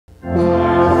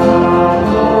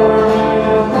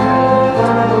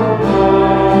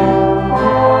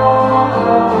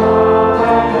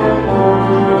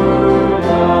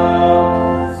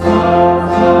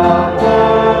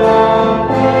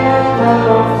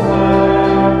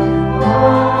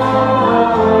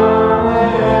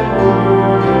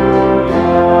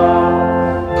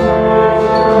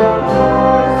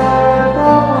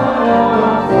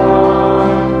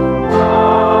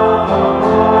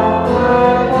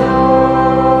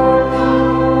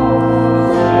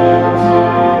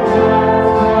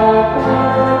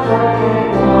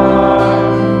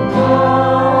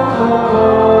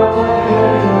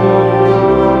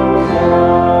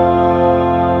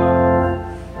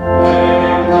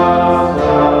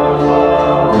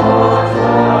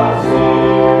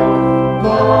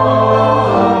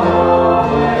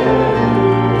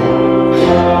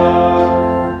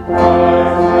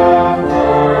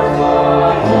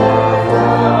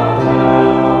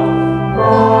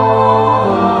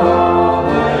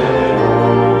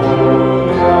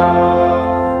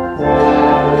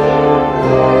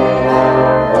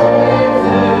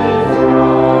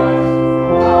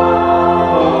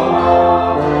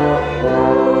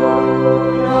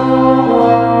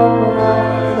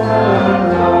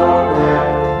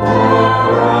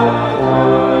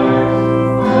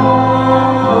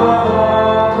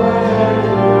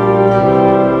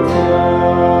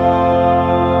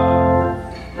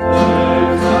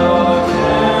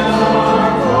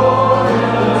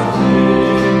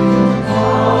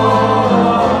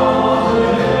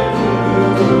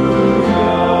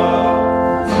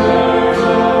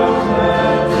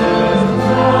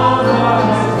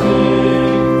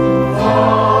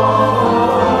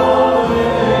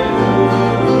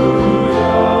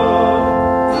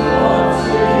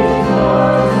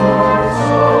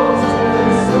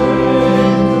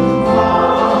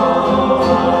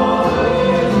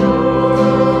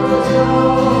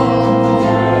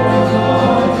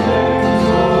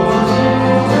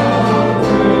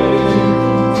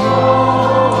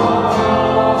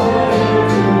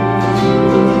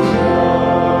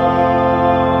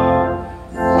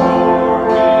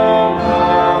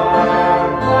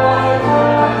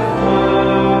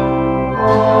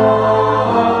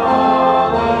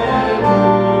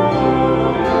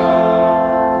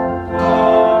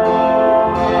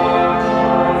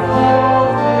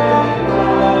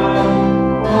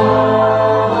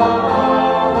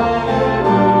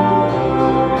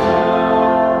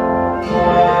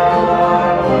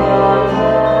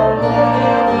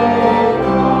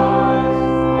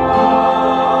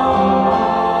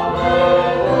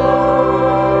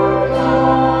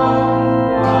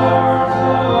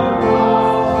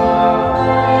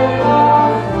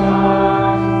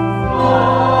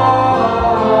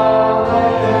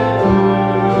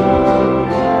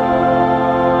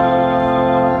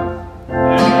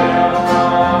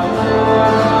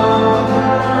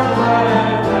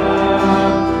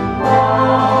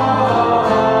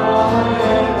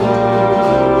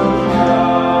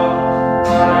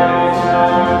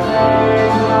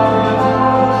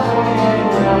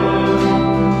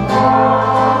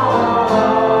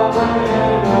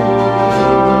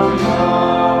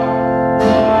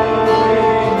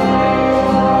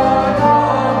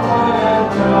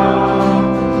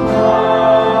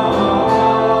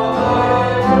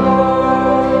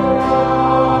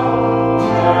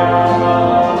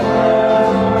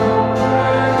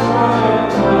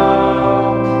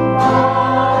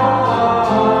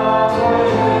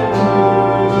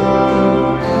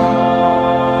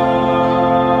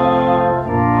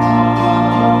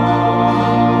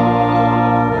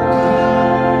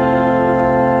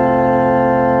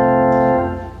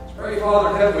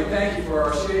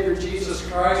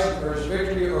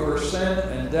sin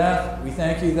and death. We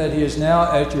thank you that he is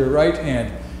now at your right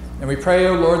hand. And we pray,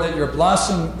 O Lord, that your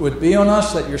blessing would be on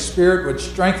us, that your Spirit would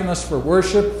strengthen us for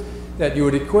worship, that you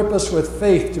would equip us with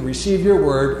faith to receive your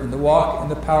word and to walk in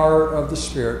the power of the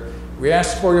Spirit. We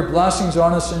ask for your blessings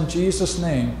on us in Jesus'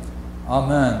 name.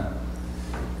 Amen.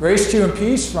 Grace to you and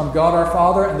peace from God our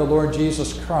Father and the Lord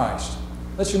Jesus Christ.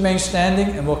 Let's remain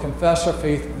standing and we'll confess our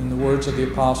faith in the words of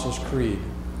the Apostles' Creed.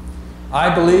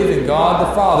 I believe in God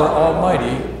the Father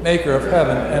Almighty, maker of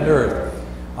heaven and earth.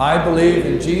 I believe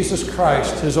in Jesus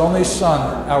Christ, his only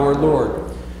Son, our Lord,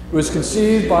 who was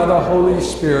conceived by the Holy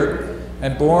Spirit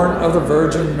and born of the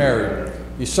Virgin Mary.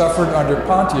 He suffered under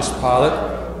Pontius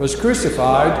Pilate, was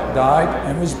crucified, died,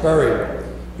 and was buried.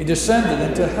 He descended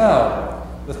into hell.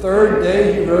 The third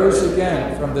day he rose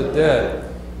again from the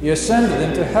dead. He ascended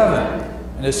into heaven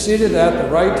and is seated at the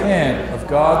right hand of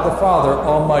God the Father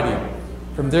Almighty.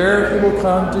 From there he will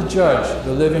come to judge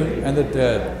the living and the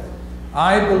dead.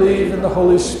 I believe in the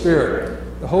Holy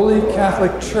Spirit, the Holy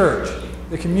Catholic Church,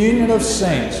 the communion of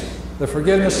saints, the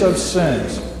forgiveness of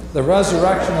sins, the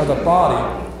resurrection of the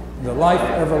body, and the life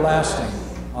everlasting.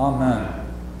 Amen.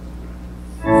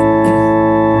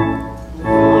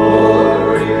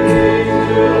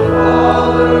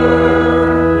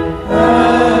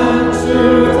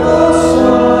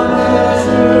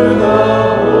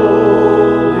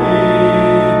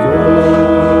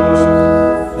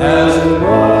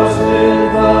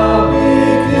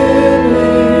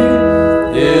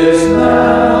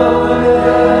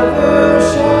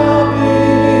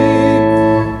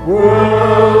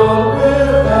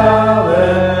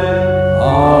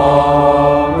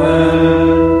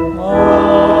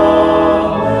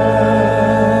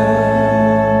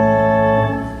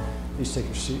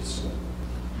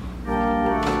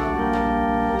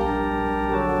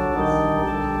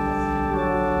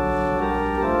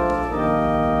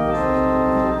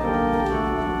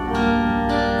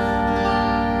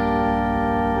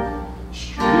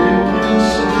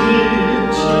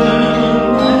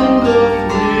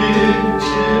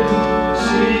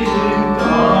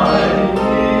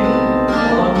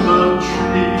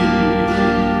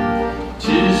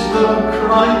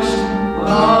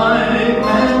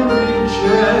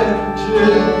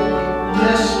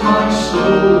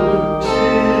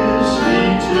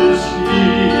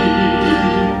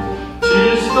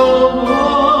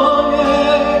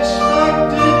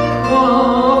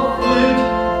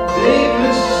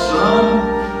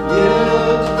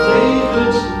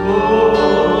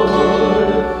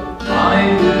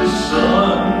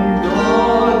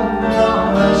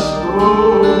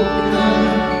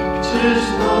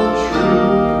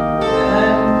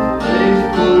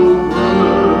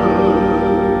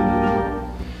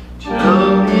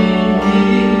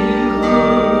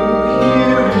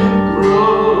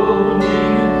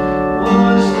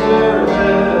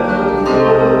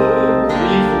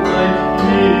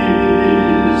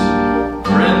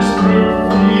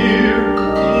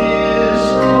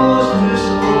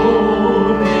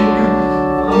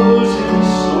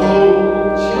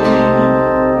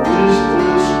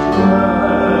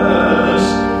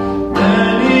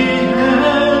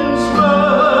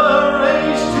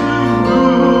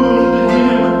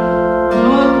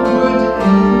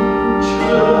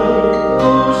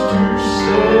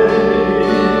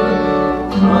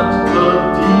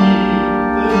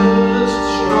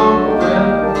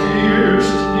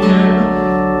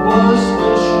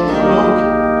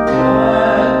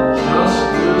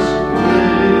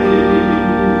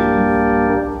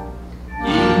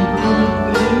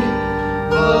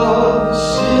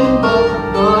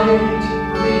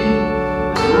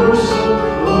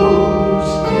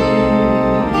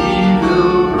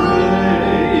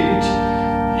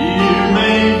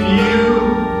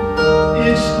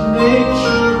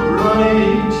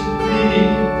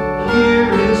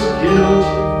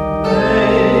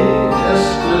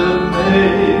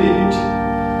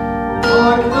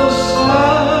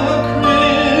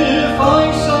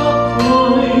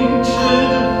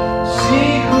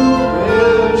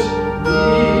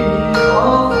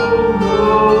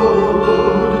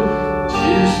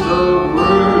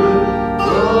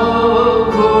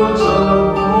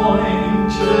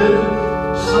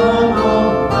 Son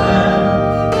of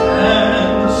Man.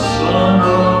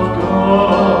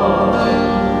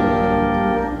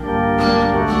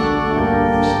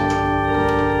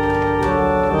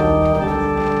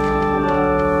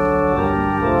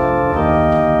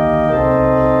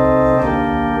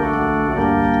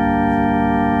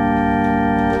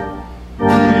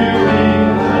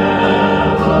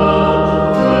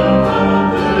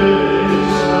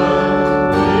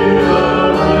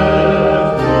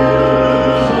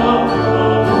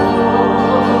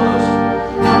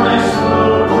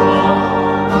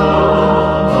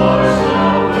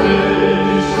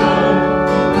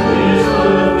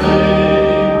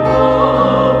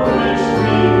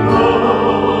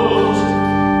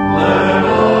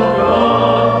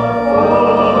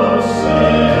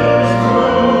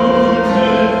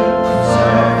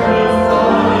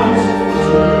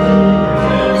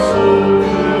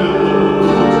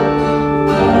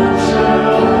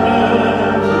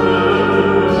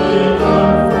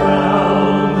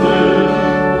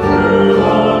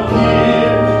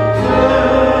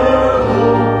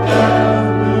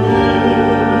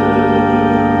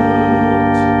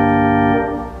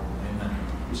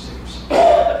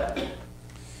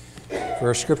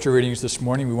 our scripture readings this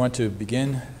morning, we want to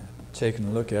begin taking a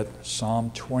look at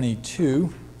Psalm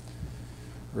 22,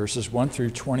 verses 1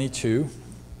 through 22.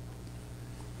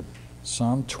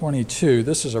 Psalm 22,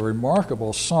 this is a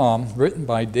remarkable psalm written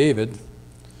by David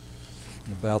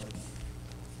about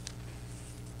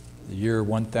the year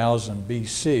 1000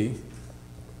 BC,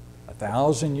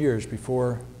 1,000 years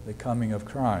before the coming of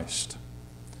Christ.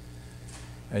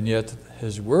 And yet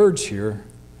his words here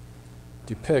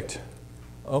depict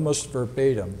almost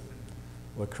verbatim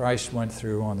what Christ went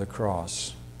through on the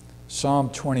cross. Psalm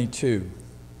 22.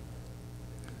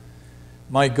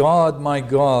 My God,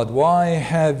 why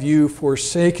have you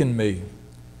forsaken me?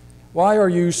 Why are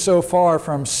you so far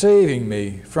from saving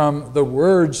me from the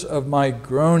words of my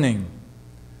groaning?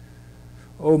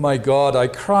 O my God, I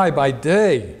cry by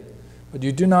day, but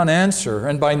you do not answer,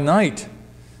 and by night,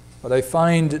 but I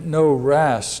find no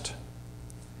rest.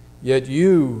 Yet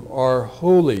you are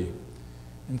holy,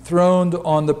 enthroned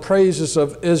on the praises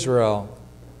of Israel.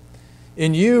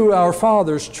 In you our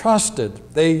fathers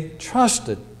trusted, they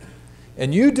trusted,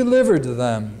 and you delivered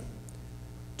them.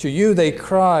 To you they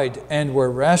cried and were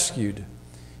rescued.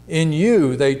 In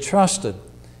you they trusted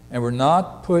and were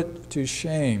not put to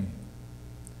shame.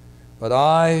 But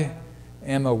I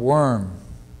am a worm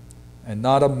and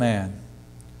not a man,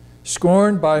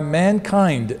 scorned by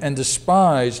mankind and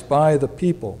despised by the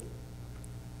people.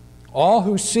 All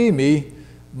who see me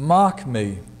mock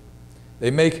me. They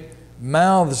make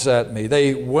mouths at me.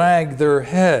 They wag their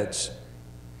heads.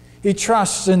 He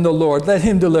trusts in the Lord. Let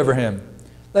him deliver him.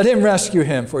 Let him rescue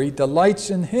him, for he delights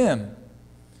in him.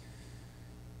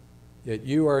 Yet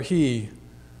you are he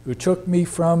who took me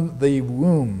from the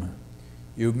womb.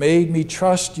 You made me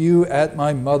trust you at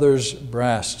my mother's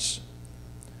breasts.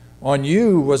 On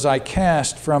you was I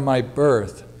cast from my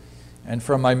birth, and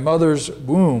from my mother's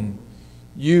womb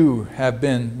you have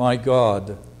been my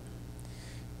God.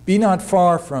 Be not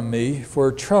far from me, for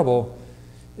trouble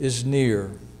is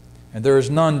near, and there is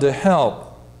none to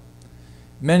help.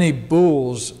 Many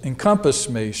bulls encompass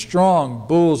me, strong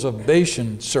bulls of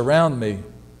Bashan surround me.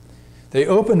 They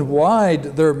open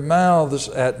wide their mouths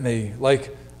at me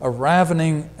like a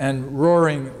ravening and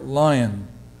roaring lion.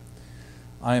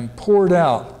 I am poured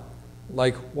out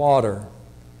like water,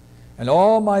 and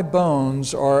all my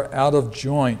bones are out of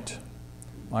joint.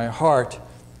 My heart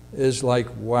is like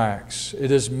wax.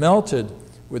 It is melted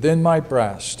within my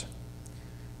breast.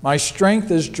 My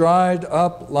strength is dried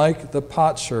up like the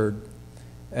potsherd,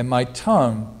 and my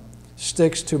tongue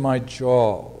sticks to my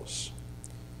jaws.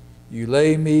 You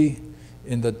lay me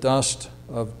in the dust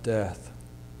of death.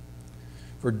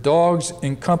 For dogs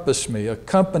encompass me, a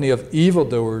company of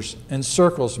evildoers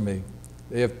encircles me.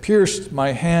 They have pierced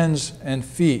my hands and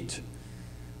feet.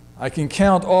 I can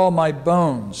count all my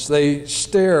bones. They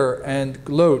stare and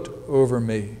gloat over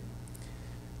me.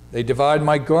 They divide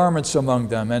my garments among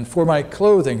them, and for my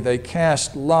clothing they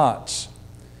cast lots.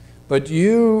 But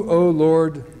you, O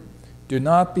Lord, do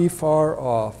not be far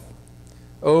off.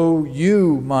 O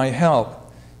you, my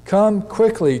help, come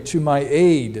quickly to my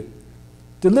aid.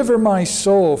 Deliver my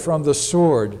soul from the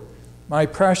sword, my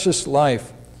precious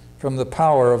life from the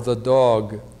power of the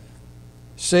dog.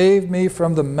 Save me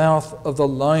from the mouth of the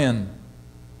lion.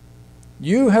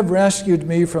 You have rescued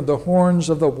me from the horns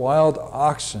of the wild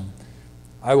oxen.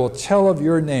 I will tell of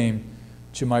your name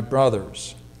to my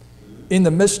brothers. In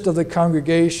the midst of the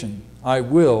congregation, I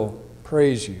will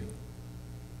praise you.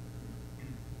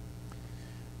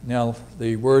 Now,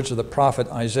 the words of the prophet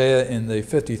Isaiah in the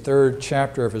 53rd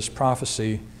chapter of his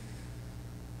prophecy,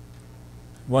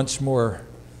 once more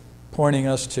pointing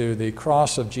us to the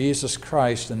cross of Jesus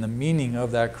Christ and the meaning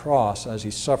of that cross as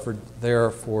he suffered there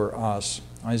for us.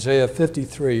 Isaiah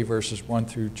 53, verses 1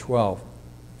 through 12.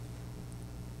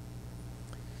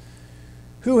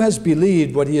 Who has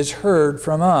believed what he has heard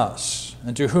from us?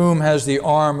 And to whom has the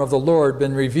arm of the Lord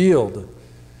been revealed?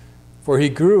 For he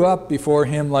grew up before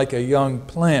him like a young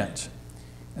plant,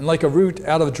 and like a root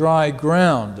out of dry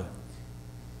ground.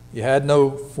 He had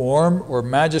no form or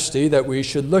majesty that we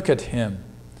should look at him,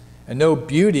 and no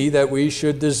beauty that we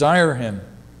should desire him.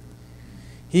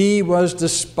 He was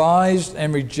despised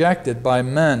and rejected by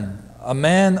men, a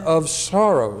man of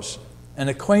sorrows and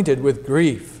acquainted with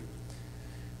grief.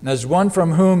 And as one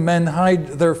from whom men hide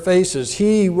their faces,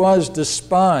 he was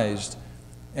despised,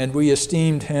 and we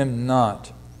esteemed him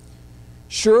not.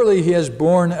 Surely he has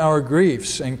borne our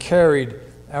griefs and carried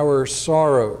our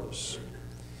sorrows.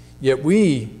 Yet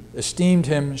we esteemed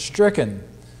him stricken,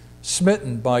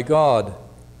 smitten by God,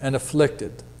 and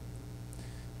afflicted.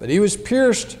 But he was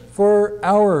pierced for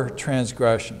our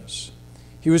transgressions.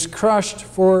 He was crushed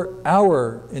for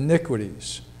our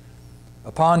iniquities.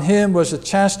 Upon him was a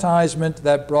chastisement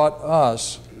that brought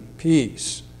us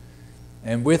peace,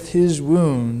 and with his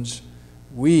wounds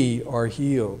we are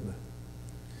healed.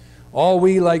 All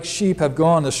we like sheep have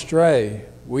gone astray.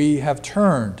 We have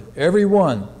turned every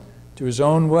one to his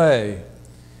own way.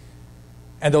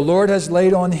 And the Lord has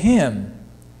laid on him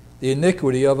the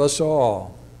iniquity of us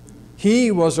all. He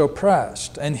was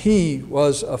oppressed, and he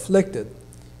was afflicted,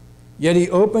 yet he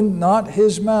opened not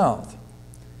his mouth.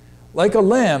 Like a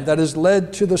lamb that is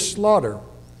led to the slaughter,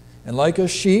 and like a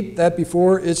sheep that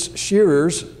before its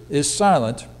shearers is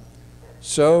silent,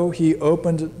 so he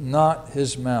opened not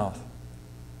his mouth.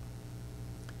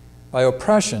 By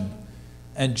oppression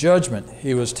and judgment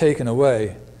he was taken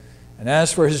away. And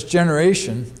as for his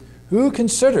generation, who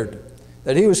considered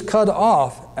that he was cut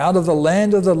off out of the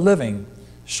land of the living,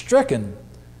 stricken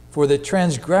for the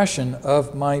transgression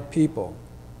of my people?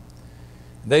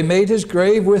 They made his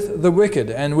grave with the wicked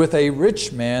and with a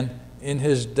rich man in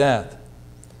his death,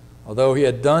 although he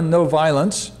had done no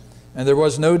violence and there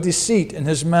was no deceit in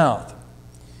his mouth.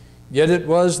 Yet it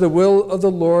was the will of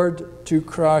the Lord to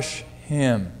crush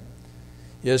him.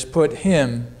 He has put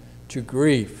him to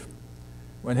grief.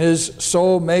 When his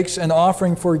soul makes an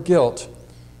offering for guilt,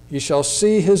 he shall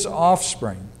see his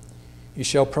offspring. He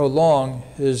shall prolong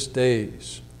his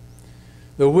days.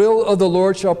 The will of the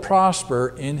Lord shall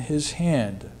prosper in his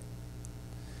hand.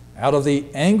 Out of the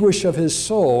anguish of his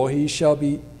soul he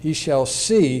shall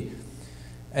see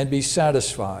and be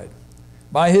satisfied.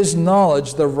 By his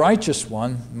knowledge the righteous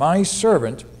one, my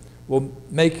servant, will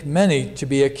make many to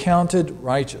be accounted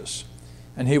righteous,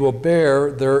 and he will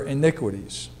bear their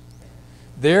iniquities.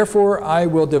 Therefore I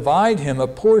will divide him a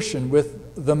portion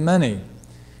with the many,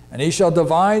 and he shall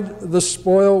divide the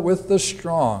spoil with the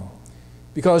strong,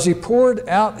 because he poured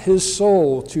out his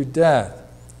soul to death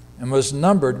and was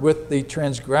numbered with the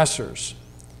transgressors.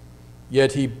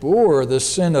 Yet he bore the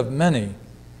sin of many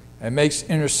and makes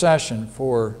intercession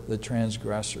for the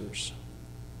transgressors.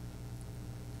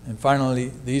 And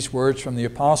finally, these words from the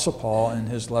Apostle Paul in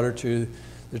his letter to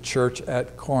the church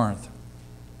at Corinth.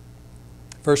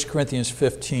 1 Corinthians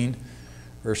 15,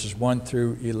 verses 1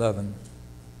 through 11.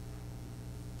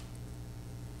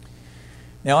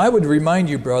 Now I would remind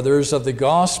you, brothers, of the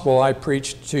gospel I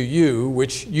preached to you,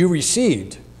 which you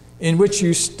received, in which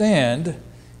you stand,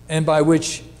 and by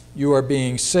which you are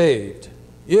being saved,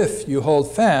 if you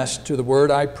hold fast to the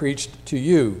word I preached to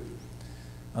you,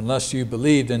 unless you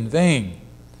believed in vain.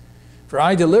 For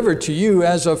I delivered to you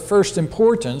as of first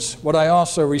importance what I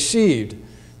also received,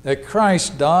 that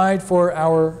Christ died for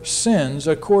our sins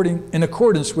in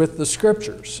accordance with the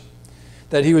Scriptures,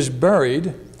 that he was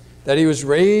buried, that he was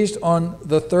raised on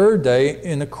the third day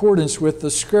in accordance with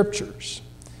the Scriptures,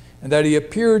 and that he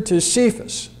appeared to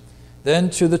Cephas,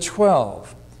 then to the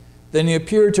 12. Then he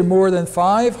appeared to more than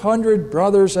 500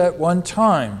 brothers at one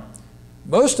time,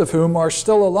 most of whom are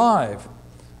still alive,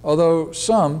 although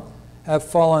some have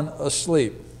fallen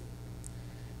asleep.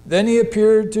 Then he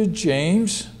appeared to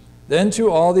James, then to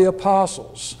all the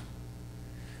apostles.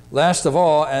 Last of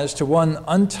all, as to one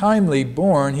untimely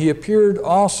born, he appeared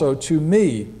also to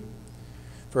me.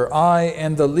 For I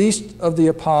am the least of the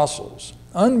apostles,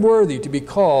 unworthy to be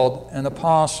called an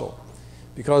apostle,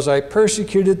 because I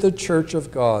persecuted the church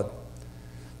of God.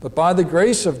 But by the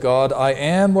grace of God I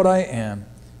am what I am,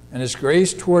 and his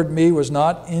grace toward me was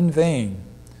not in vain.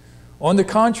 On the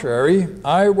contrary,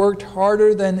 I worked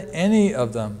harder than any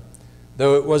of them,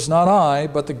 though it was not I,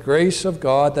 but the grace of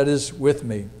God that is with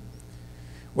me.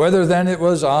 Whether then it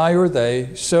was I or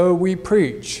they, so we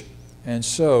preach, and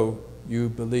so you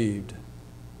believed.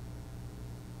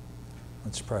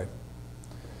 Let's pray.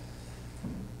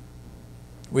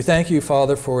 We thank you,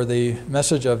 Father, for the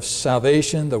message of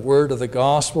salvation, the word of the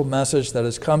gospel message that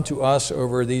has come to us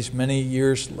over these many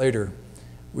years later.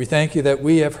 We thank you that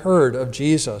we have heard of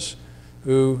Jesus,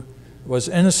 who was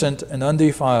innocent and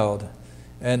undefiled,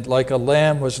 and like a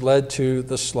lamb was led to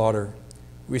the slaughter.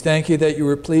 We thank you that you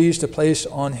were pleased to place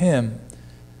on him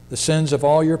the sins of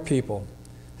all your people,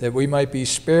 that we might be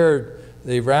spared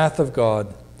the wrath of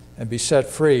God and be set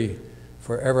free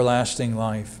for everlasting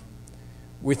life.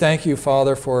 We thank you,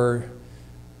 Father, for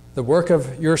the work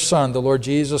of your Son, the Lord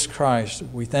Jesus Christ.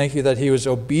 We thank you that he was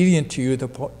obedient to you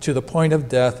to the point of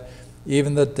death,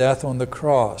 even the death on the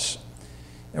cross.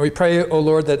 And we pray, O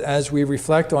Lord, that as we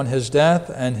reflect on his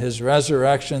death and his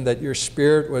resurrection, that your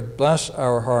Spirit would bless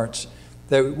our hearts,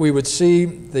 that we would see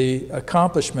the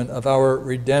accomplishment of our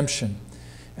redemption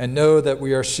and know that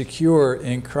we are secure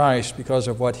in Christ because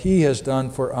of what he has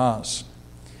done for us.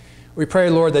 We pray,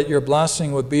 Lord, that your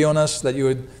blessing would be on us, that you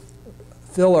would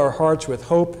fill our hearts with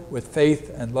hope, with faith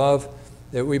and love,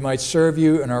 that we might serve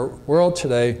you in our world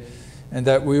today and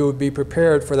that we would be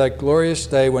prepared for that glorious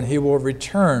day when he will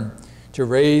return to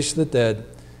raise the dead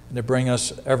and to bring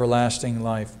us everlasting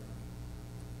life.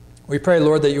 We pray,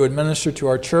 Lord, that you would minister to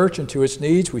our church and to its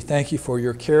needs. We thank you for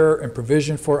your care and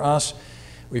provision for us.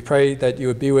 We pray that you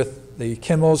would be with the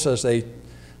Kimmels as they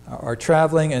are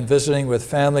traveling and visiting with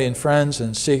family and friends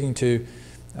and seeking to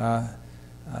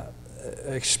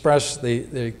express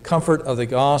the comfort of the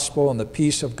gospel and the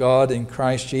peace of God in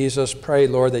Christ Jesus. Pray,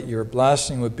 Lord, that your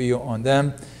blessing would be on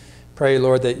them. Pray,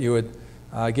 Lord, that you would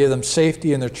give them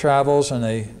safety in their travels and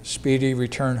a speedy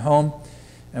return home.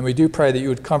 And we do pray that you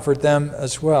would comfort them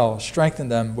as well, strengthen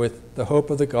them with the hope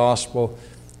of the gospel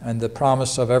and the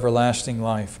promise of everlasting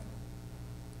life.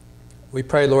 We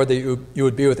pray, Lord, that you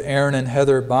would be with Aaron and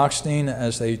Heather Bockstein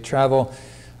as they travel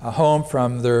home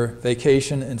from their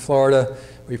vacation in Florida.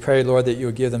 We pray, Lord, that you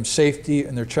would give them safety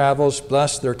in their travels,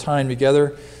 bless their time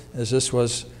together, as this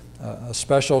was a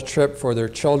special trip for their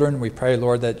children. We pray,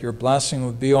 Lord, that your blessing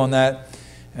would be on that,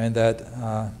 and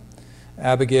that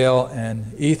Abigail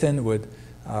and Ethan would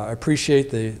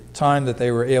appreciate the time that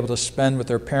they were able to spend with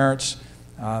their parents.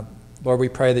 Lord, we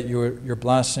pray that your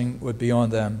blessing would be on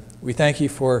them. We thank you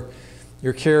for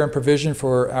your care and provision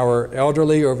for our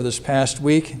elderly over this past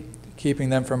week, keeping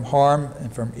them from harm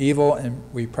and from evil, and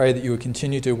we pray that you would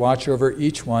continue to watch over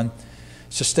each one.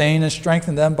 Sustain and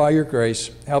strengthen them by your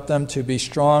grace. Help them to be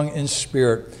strong in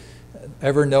spirit,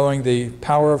 ever knowing the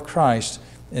power of Christ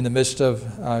in the midst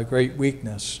of great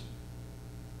weakness.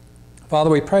 Father,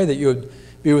 we pray that you would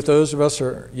be with those of us who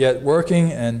are yet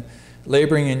working and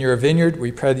laboring in your vineyard.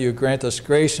 We pray that you would grant us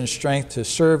grace and strength to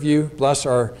serve you. Bless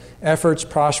our efforts,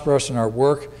 prosper us in our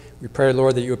work. We pray,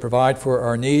 Lord, that you would provide for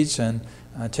our needs and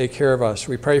take care of us.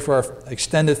 We pray for our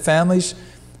extended families,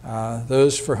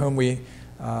 those for whom we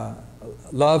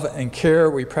love and care.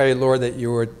 We pray, Lord, that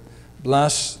you would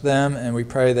bless them, and we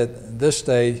pray that this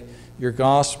day your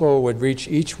gospel would reach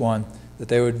each one, that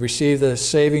they would receive the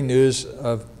saving news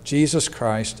of Jesus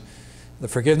Christ, the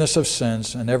forgiveness of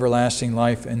sins, and everlasting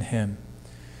life in him.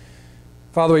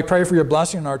 Father, we pray for your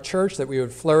blessing in our church, that we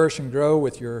would flourish and grow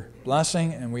with your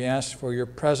blessing, and we ask for your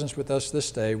presence with us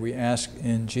this day. We ask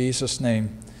in Jesus'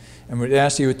 name. And we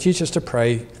ask that you would teach us to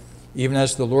pray, even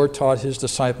as the Lord taught his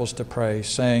disciples to pray,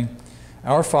 saying,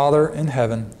 Our Father in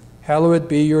heaven, hallowed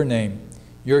be your name.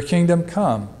 Your kingdom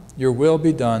come, your will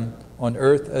be done, on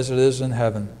earth as it is in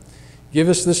heaven. Give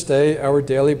us this day our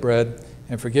daily bread,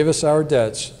 and forgive us our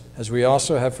debts, as we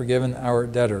also have forgiven our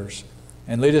debtors.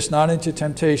 And lead us not into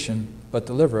temptation, but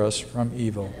deliver us from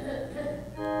evil. Amen.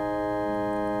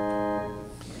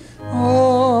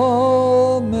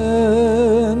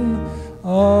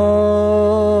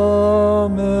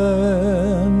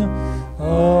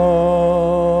 Amen.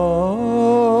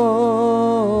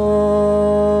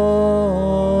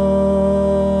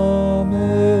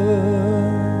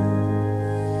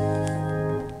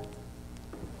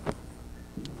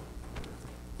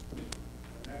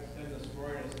 Next hymn this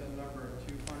morning is hymn number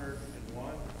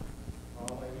 201.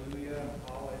 Hallelujah,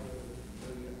 hallelujah.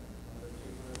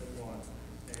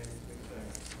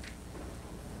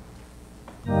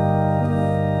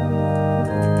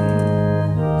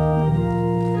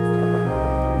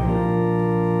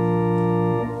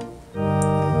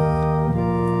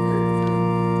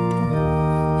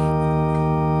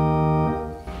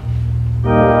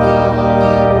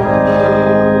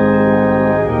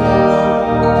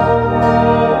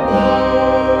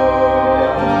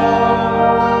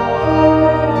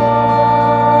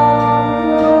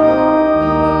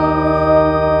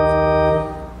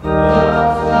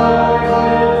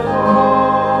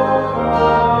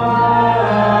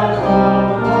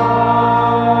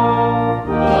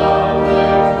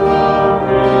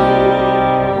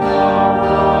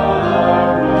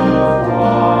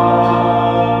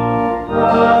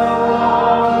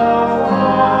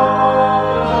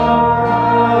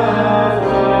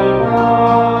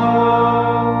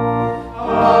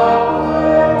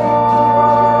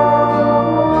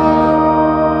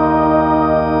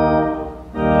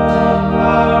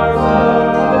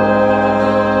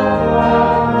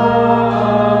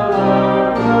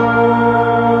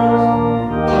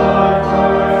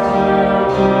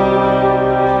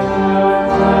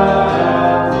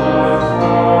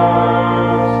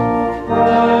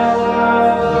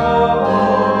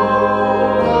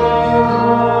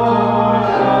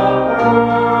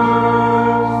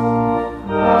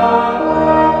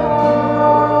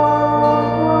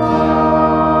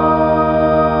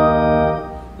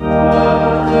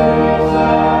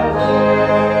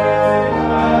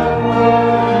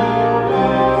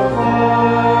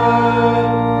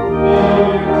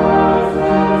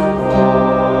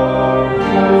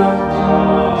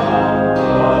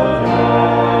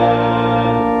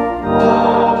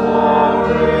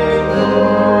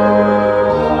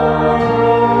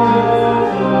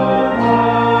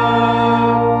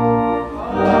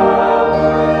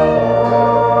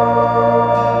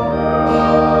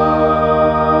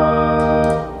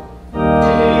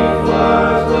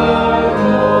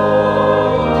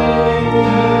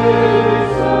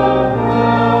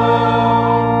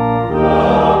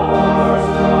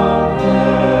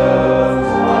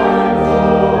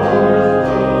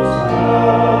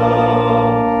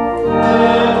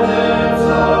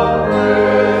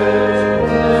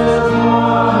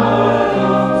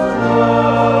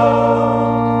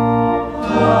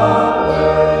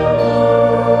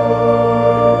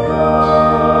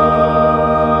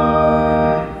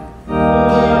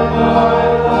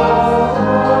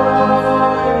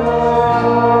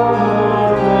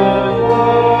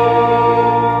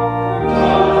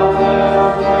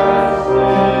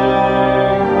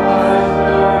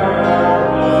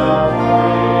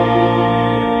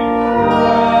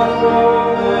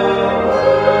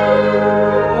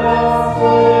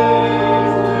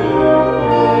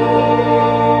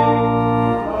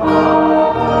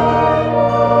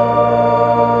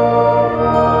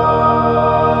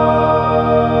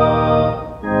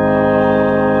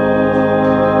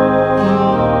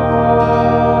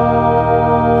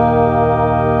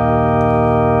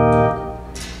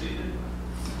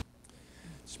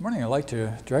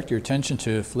 direct your attention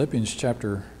to Philippians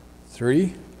chapter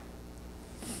 3.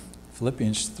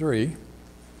 Philippians 3.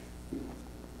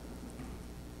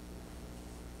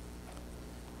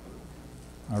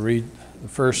 I'll read the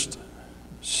first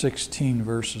 16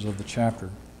 verses of the chapter.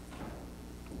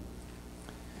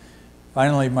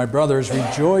 Finally, my brothers,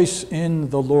 rejoice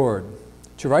in the Lord.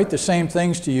 To write the same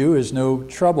things to you is no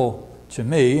trouble to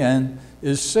me and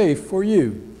is safe for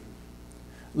you.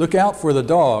 Look out for the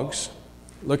dogs.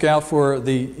 Look out for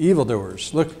the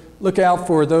evildoers. Look out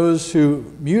for those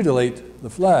who mutilate the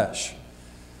flesh.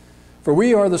 For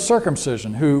we are the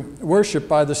circumcision who worship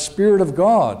by the Spirit of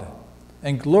God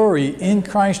and glory in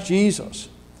Christ Jesus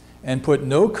and put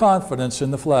no confidence in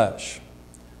the flesh.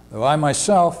 Though I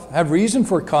myself have reason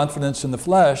for confidence in the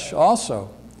flesh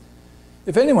also.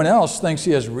 If anyone else thinks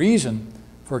he has reason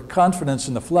for confidence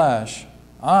in the flesh,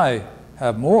 I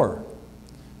have more.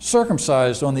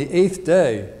 Circumcised on the 8th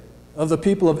day, of the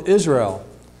people of Israel,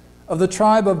 of the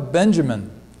tribe of Benjamin,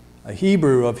 a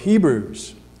Hebrew of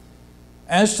Hebrews.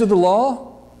 As to the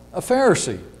law, a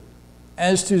Pharisee.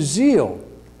 As to zeal,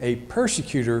 a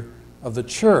persecutor of the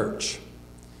church.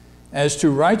 As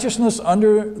to righteousness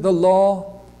under the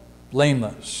law,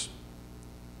 blameless.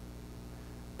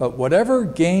 But whatever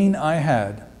gain I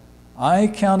had, I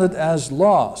counted as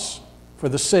loss for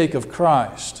the sake of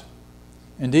Christ.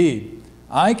 Indeed,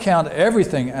 I count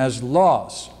everything as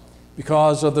loss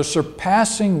because of the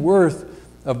surpassing worth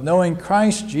of knowing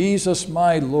Christ Jesus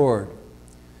my Lord.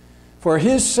 For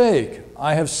his sake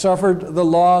I have suffered the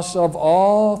loss of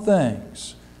all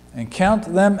things and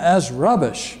count them as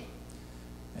rubbish,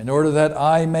 in order that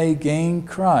I may gain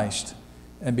Christ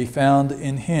and be found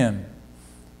in him,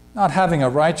 not having a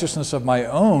righteousness of my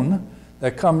own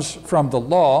that comes from the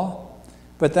law,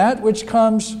 but that which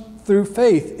comes through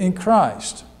faith in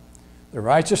Christ, the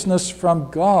righteousness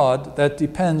from God that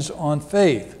depends on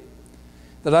faith,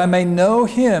 that I may know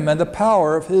him and the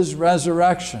power of his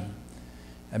resurrection,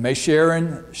 and may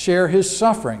share his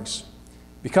sufferings,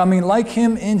 becoming like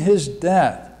him in his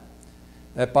death,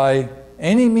 that by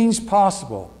any means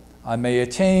possible I may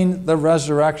attain the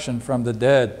resurrection from the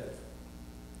dead.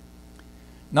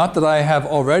 Not that I have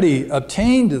already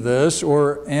obtained this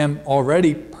or am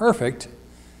already perfect,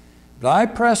 but I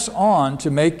press on to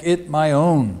make it my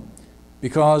own,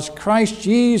 because Christ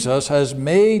Jesus has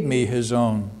made me his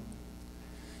own.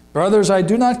 Brothers, I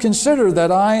do not consider that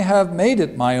I have made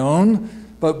it my own,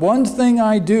 but one thing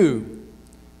I do,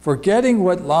 forgetting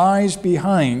what lies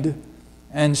behind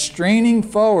and straining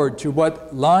forward to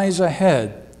what lies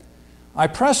ahead, I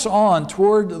press on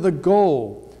toward the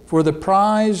goal for the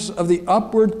prize of the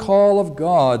upward call of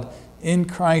God in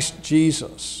Christ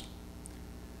Jesus.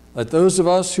 Let those of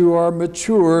us who are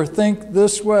mature think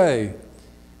this way,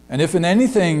 and if in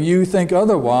anything you think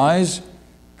otherwise,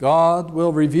 God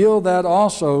will reveal that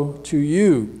also to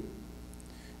you.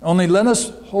 Only let us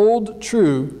hold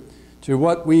true to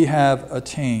what we have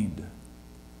attained.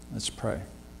 Let's pray.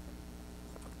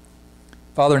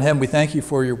 Father in heaven, we thank you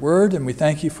for your word, and we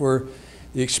thank you for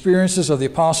the experiences of the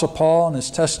Apostle Paul and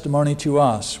his testimony to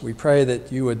us. We pray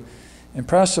that you would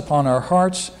impress upon our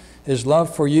hearts his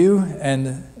love for you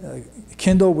and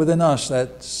kindle within us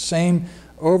that same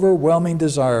overwhelming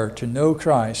desire to know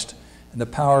Christ and the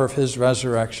power of his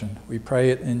resurrection. We pray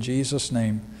it in Jesus'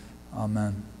 name.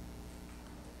 Amen.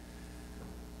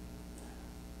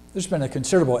 There's been a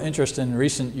considerable interest in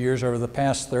recent years, over the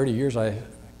past 30 years, I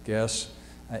guess,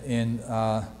 in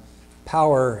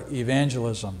power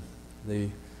evangelism. The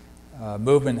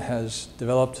movement has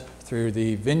developed through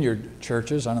the vineyard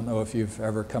churches. I don't know if you've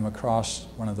ever come across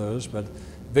one of those, but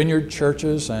vineyard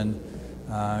churches and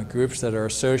groups that are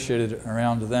associated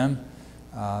around them.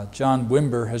 John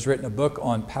Wimber has written a book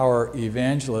on power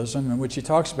evangelism, in which he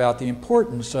talks about the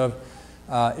importance of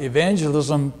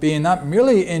evangelism being not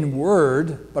merely in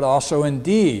word, but also in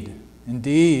deed.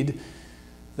 Indeed,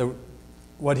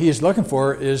 what he is looking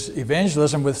for is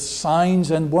evangelism with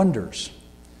signs and wonders,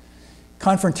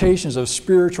 confrontations of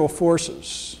spiritual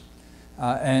forces,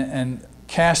 and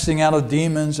casting out of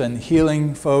demons and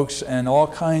healing folks, and all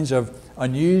kinds of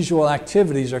unusual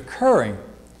activities occurring.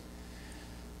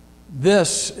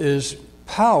 This is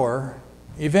power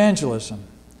evangelism.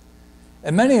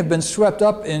 And many have been swept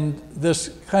up in this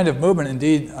kind of movement.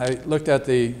 Indeed, I looked at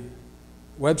the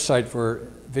website for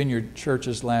Vineyard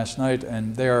Churches last night,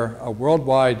 and they are a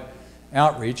worldwide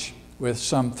outreach with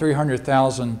some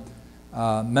 300,000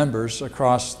 members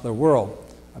across the world.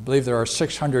 I believe there are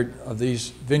 600 of these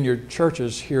Vineyard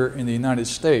Churches here in the United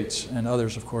States, and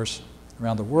others, of course,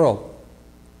 around the world.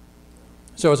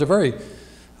 So it's a very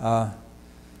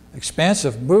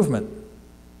expansive movement.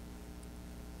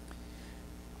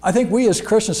 I think we as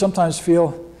Christians sometimes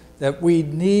feel that we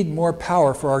need more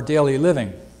power for our daily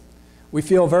living. We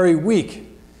feel very weak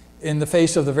in the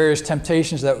face of the various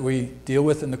temptations that we deal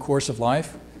with in the course of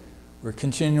life. We're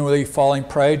continually falling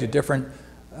prey to different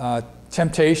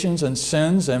temptations and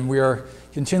sins, and we are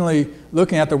continually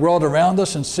looking at the world around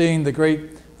us and seeing the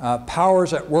great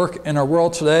powers at work in our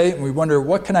world today. And we wonder,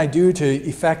 what can I do to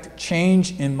effect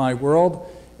change in my world?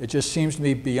 It just seems to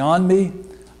be beyond me.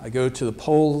 I go to the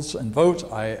polls and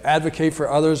vote. I advocate for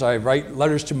others. I write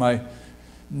letters to my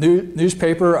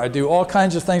newspaper. I do all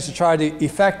kinds of things to try to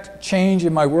effect change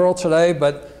in my world today.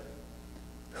 But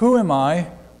who am I?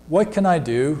 What can I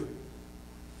do?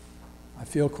 I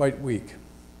feel quite weak.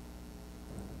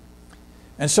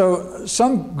 And so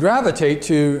some gravitate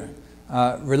to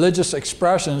religious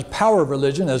expressions, power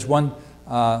religion, as one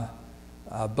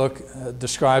book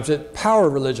describes it,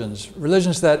 power religions,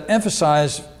 religions that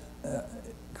emphasize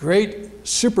great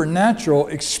supernatural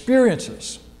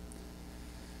experiences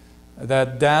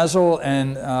that dazzle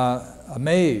and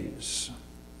amaze.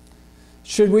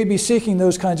 Should we be seeking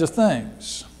those kinds of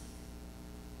things?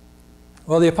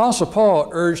 Well, the Apostle Paul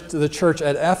urged the church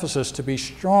at Ephesus to be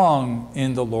strong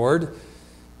in the Lord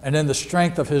and in the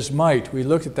strength of his might. We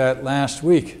looked at that last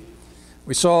week.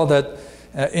 We saw that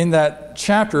in that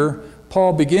chapter,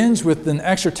 Paul begins with an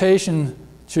exhortation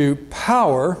to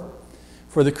power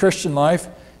for the Christian life,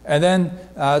 and then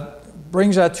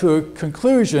brings that to a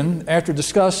conclusion after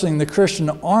discussing the Christian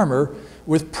armor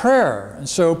with prayer. And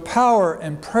so power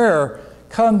and prayer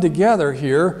come together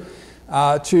here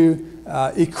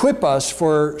to equip us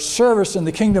for service in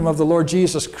the kingdom of the Lord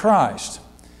Jesus Christ.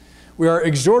 We are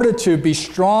exhorted to be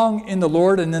strong in the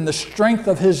Lord and in the strength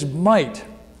of his might.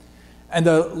 And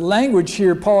the language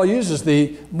here Paul uses,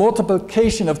 the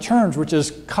multiplication of terms, which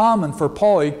is common for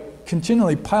Paul. He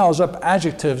continually piles up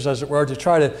adjectives, as it were, to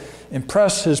try to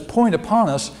impress his point upon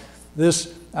us.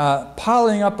 This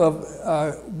piling up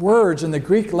of words in the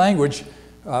Greek language,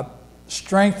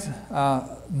 strength,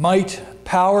 might,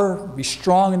 power, be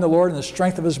strong in the Lord and the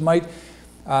strength of his might.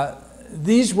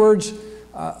 These words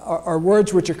are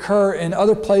words which occur in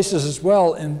other places as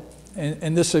well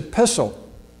in this epistle.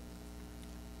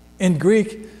 In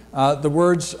Greek, the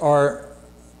words are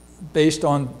based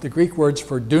on the Greek words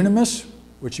for dunamis,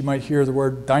 which you might hear the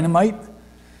word dynamite,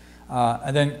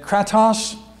 and then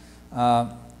kratos,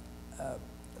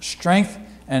 strength,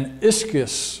 and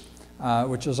ischus,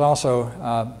 which is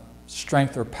also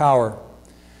strength or power.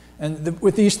 And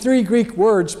with these three Greek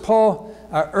words, Paul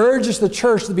urges the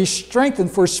church to be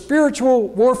strengthened for spiritual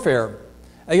warfare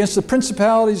against the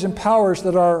principalities and powers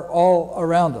that are all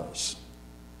around us.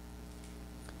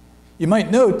 You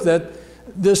might note that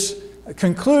this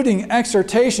concluding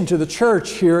exhortation to the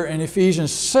church here in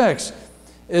Ephesians 6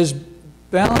 is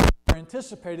bound or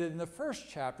anticipated in the first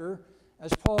chapter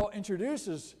as Paul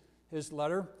introduces his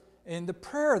letter in the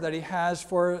prayer that he has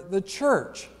for the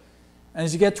church. And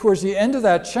as you get towards the end of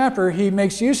that chapter, he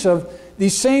makes use of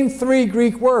these same three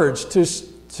Greek words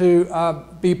to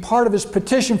be part of his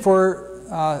petition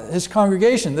for his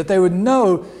congregation, that they would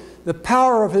know the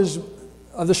power of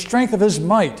the strength of his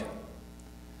might.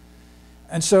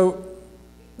 And so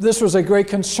this was a great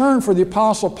concern for the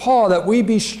Apostle Paul, that we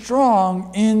be strong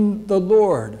in the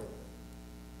Lord.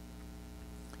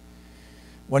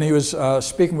 When he was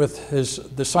speaking with his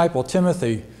disciple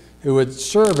Timothy, who would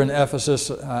serve in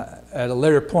Ephesus at a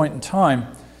later point in time,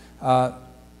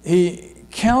 he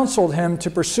counseled him to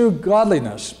pursue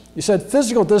godliness. He said,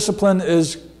 physical discipline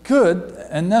is good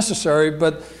and necessary,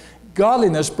 but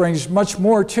godliness brings much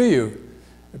more to you.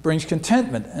 It brings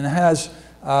contentment and has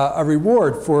a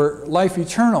reward for life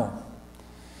eternal.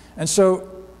 And so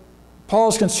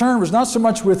Paul's concern was not so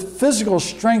much with physical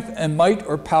strength and might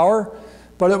or power,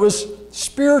 but it was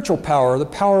spiritual power, the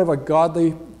power of a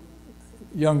godly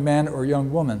young man or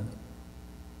young woman.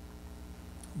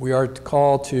 We are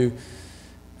called to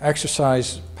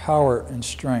exercise power and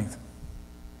strength.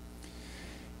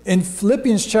 In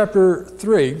Philippians chapter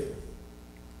 3,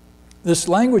 this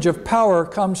language of power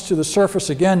comes to the surface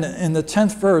again in the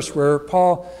 10th verse, where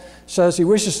Paul says he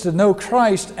wishes to know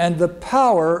Christ and the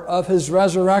power of his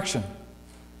resurrection.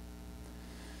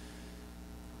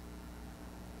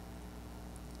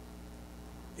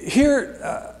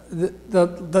 Here,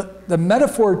 the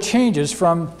metaphor changes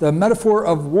from the metaphor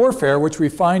of warfare, which we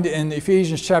find in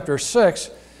Ephesians chapter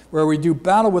 6, where we do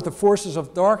battle with the forces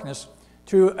of darkness,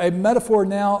 to a metaphor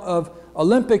now of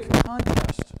Olympic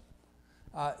contest.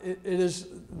 It is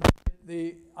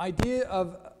the idea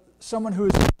of someone who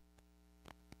is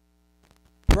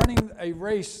running a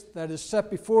race that is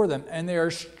set before them, and they are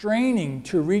straining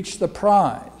to reach the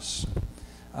prize.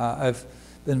 I've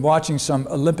been watching some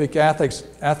Olympic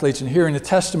athletes and hearing the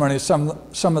testimony of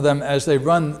some of them as they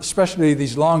run, especially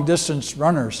these long-distance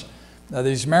runners,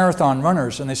 these marathon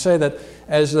runners. And they say that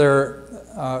as they're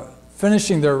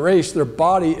finishing their race, their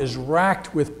body is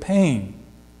racked with pain.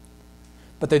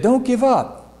 But they don't give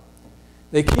up.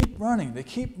 They keep running. They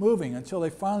keep moving until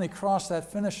they finally cross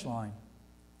that finish line.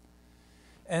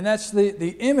 And that's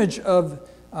the image of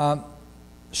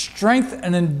strength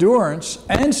and endurance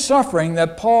and suffering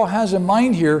that Paul has in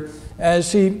mind here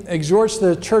as he exhorts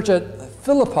the church at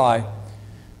Philippi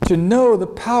to know the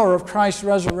power of Christ's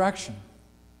resurrection.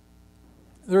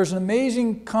 There's an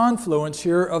amazing confluence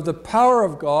here of the power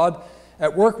of God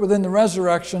at work within the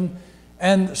resurrection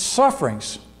and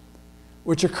sufferings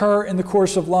which occur in the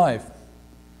course of life.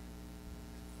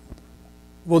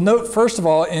 We'll note, first of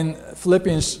all, in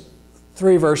Philippians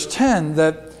 3, verse 10,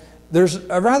 that there's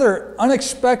a rather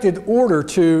unexpected order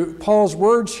to Paul's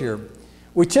words here.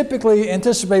 We typically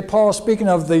anticipate Paul speaking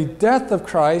of the death of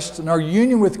Christ and our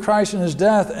union with Christ in his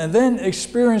death and then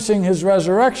experiencing his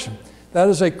resurrection. That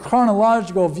is a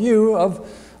chronological view of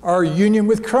our union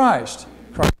with Christ.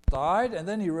 Christ died and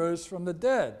then he rose from the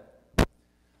dead.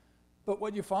 But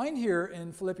what you find here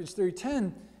in Philippians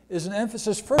 3:10 is an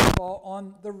emphasis, first of all,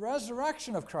 on the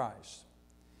resurrection of Christ.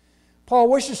 Paul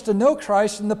wishes to know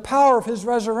Christ and the power of his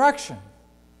resurrection.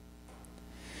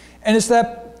 And it's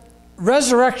that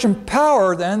resurrection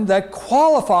power then that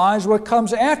qualifies what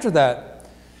comes after that.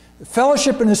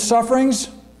 Fellowship in his sufferings,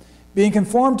 being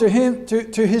conformed to him,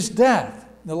 to his death,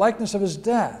 the likeness of his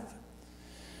death,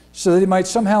 so that he might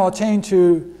somehow attain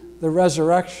to the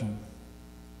resurrection.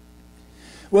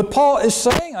 What Paul is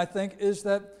saying, I think, is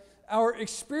that our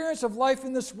experience of life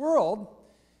in this world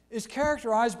is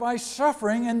characterized by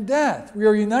suffering and death. We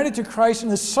are united to Christ in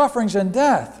his sufferings and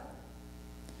death.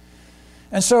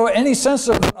 And so any sense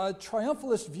of a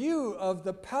triumphalist view of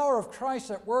the power of Christ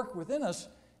at work within us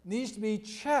needs to be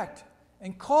checked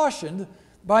and cautioned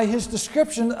by his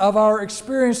description of our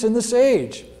experience in this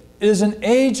age. It is an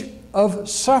age of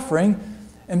suffering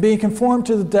and being conformed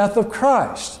to the death of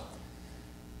Christ.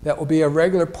 That will be a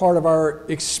regular part of our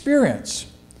experience.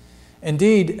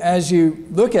 Indeed, as you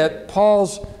look at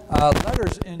Paul's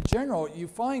letters in general, you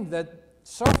find that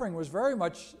suffering was very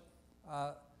much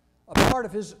a part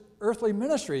of his earthly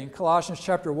ministry. In Colossians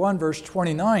chapter 1, verse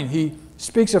 29, he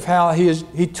speaks of how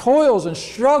he toils and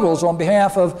struggles on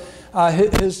behalf of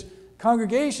his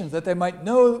congregations that they might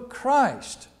know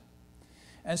Christ.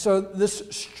 And so this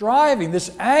striving,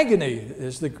 this agony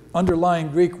is the underlying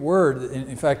Greek word.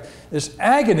 In fact, this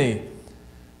agony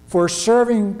for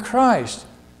serving Christ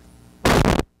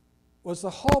was the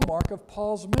hallmark of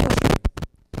Paul's ministry.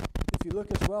 If you look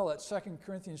as well at 2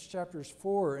 Corinthians chapters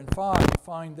 4 and 5, you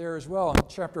find there as well in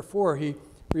chapter 4 he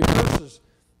rehearses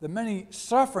the many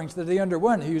sufferings that he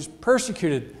underwent. He was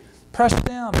persecuted, pressed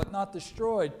down but not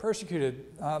destroyed, persecuted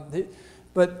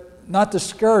but not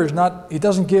discouraged, he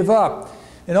doesn't give up.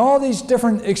 In all these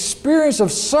different experiences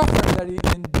of suffering that he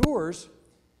endures,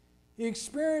 he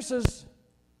experiences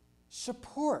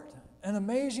support, an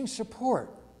amazing support,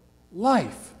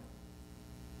 life.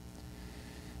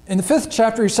 In the 5th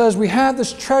chapter, he says, we have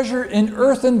this treasure in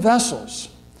earthen vessels.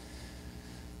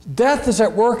 Death is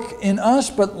at work in us,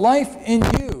 but life in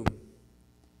you.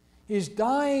 He's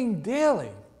dying daily.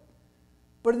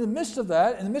 But in the midst of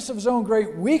that, in the midst of his own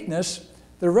great weakness,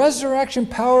 the resurrection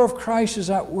power of Christ is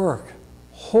at work,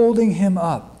 holding him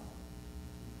up.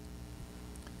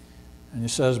 And he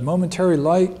says, momentary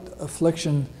light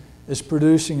affliction is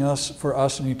producing for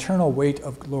us an eternal weight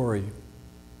of glory.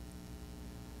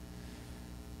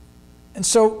 And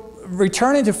so,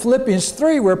 returning to Philippians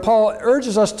 3, where Paul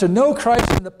urges us to know Christ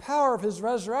and the power of his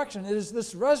resurrection, it is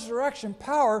this resurrection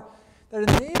power that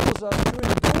enables us to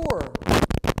endure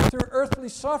through earthly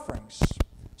sufferings,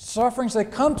 sufferings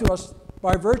that come to us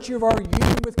by virtue of our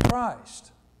union with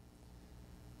Christ.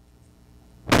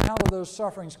 And how do those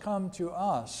sufferings come to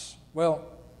us? Well,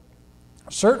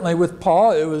 certainly with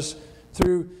Paul, it was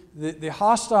through the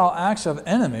hostile acts of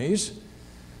enemies.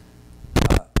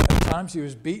 Times he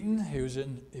was beaten, he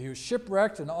was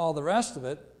shipwrecked, and all the rest of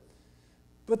it.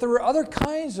 But there were other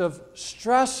kinds of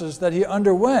stresses that he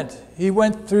underwent. He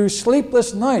went through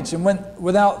sleepless nights and went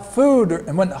without food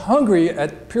and went hungry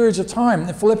at periods of time.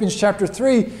 In Philippians chapter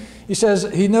 3, he says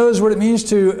he knows what it means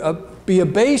to be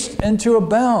abased and to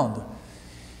abound.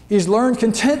 He's learned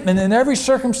contentment in every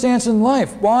circumstance in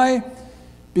life. Why?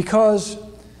 Because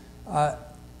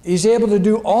he's able to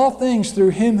do all things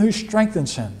through him who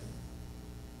strengthens him.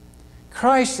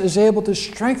 Christ is able to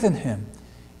strengthen him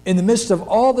in the midst of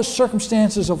all the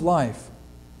circumstances of life.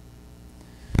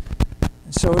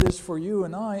 And so it is for you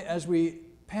and I as we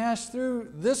pass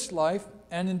through this life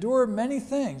and endure many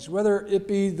things, whether it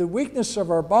be the weakness of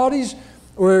our bodies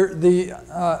or the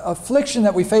affliction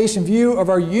that we face in view of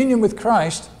our union with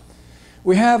Christ,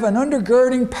 we have an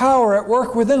undergirding power at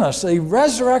work within us, a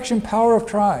resurrection power of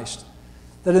Christ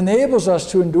that enables us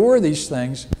to endure these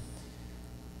things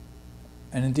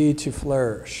and indeed to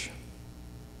flourish.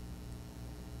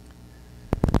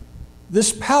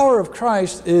 This power of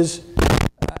Christ is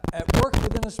at work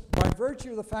within us by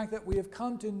virtue of the fact that we have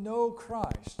come to know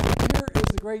Christ. Here is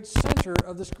the great center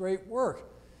of this great work.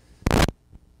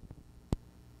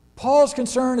 Paul's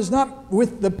concern is not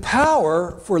with the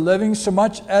power for living so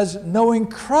much as knowing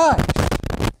Christ.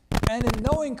 And in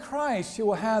knowing Christ, he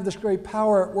will have this great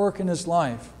power at work in his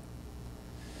life.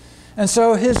 And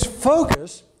so his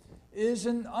focus is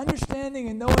in understanding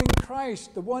and knowing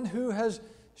Christ, the one who has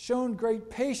shown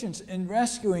great patience in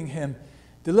rescuing him,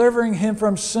 delivering him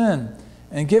from sin,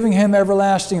 and giving him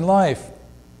everlasting life.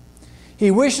 He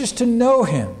wishes to know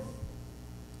him.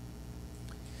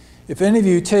 If any of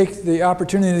you take the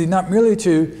opportunity not merely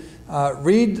to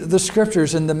read the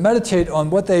Scriptures and to meditate on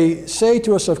what they say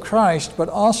to us of Christ, but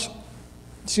also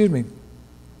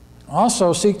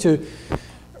seek to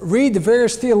read the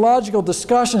various theological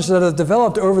discussions that have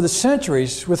developed over the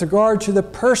centuries with regard to the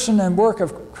person and work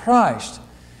of Christ,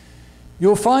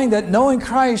 you'll find that knowing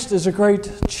Christ is a great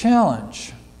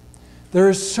challenge. There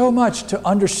is so much to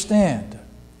understand.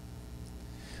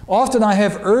 Often I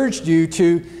have urged you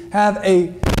to have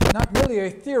not merely a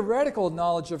theoretical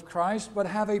knowledge of Christ, but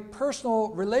have a personal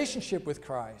relationship with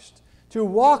Christ, to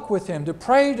walk with Him, to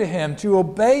pray to Him, to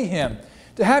obey Him,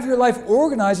 to have your life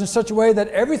organized in such a way that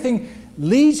everything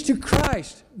leads to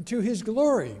Christ, to His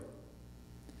glory.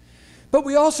 But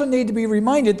we also need to be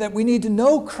reminded that we need to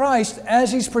know Christ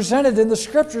as He's presented in the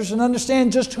Scriptures and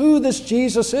understand just who this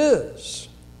Jesus is.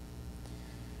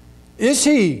 Is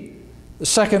He the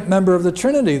second member of the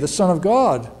Trinity, the Son of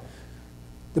God,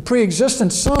 the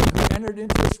pre-existent Son who entered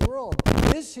into this world?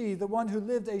 Is He the one who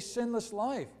lived a sinless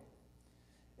life?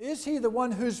 Is He the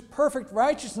one whose perfect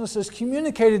righteousness is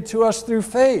communicated to us through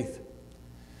faith?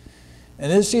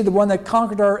 And is He the one that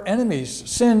conquered our enemies,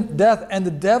 sin, death, and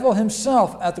the devil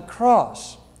himself at the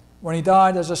cross when He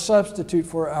died as a substitute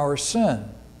for our sin?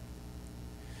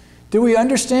 Do we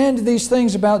understand these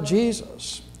things about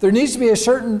Jesus? There needs to be a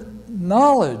certain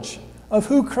knowledge of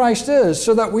who Christ is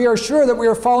so that we are sure that we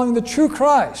are following the true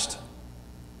Christ.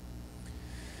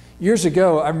 Years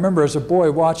ago, I remember as a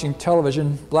boy watching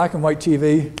television, black and white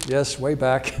TV, yes, way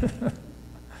back.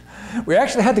 We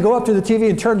actually had to go up to the TV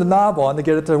and turn the knob on to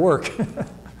get it to work.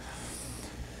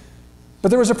 But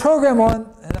there was a program on,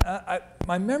 and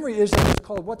my memory is that it was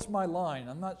called What's My Line?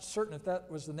 I'm not certain if that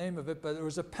was the name of it, but it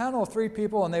was a panel of 3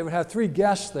 people, and they would have 3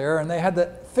 guests there, and they had to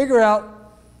figure out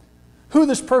who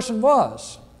this person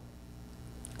was.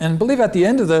 And I believe at the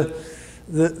end of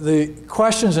the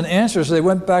questions and answers, they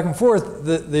went back and forth.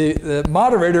 The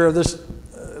moderator of this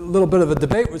little bit of a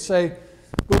debate would say,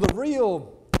 "Will the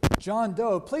real John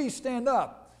Doe please stand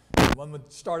up?" And one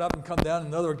would start up and come down, and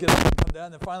another would get up and come down,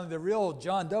 and then finally the real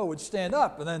John Doe would stand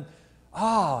up, and then,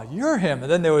 you're him.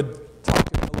 And then they would talk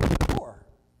to him a little bit more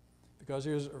because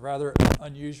he was a rather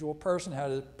unusual person, had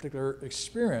a particular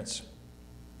experience.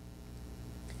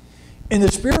 In the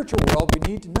spiritual world, we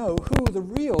need to know who the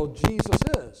real Jesus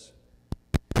is,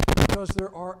 because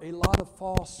there are a lot of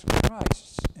false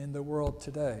Christs in the world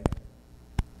today.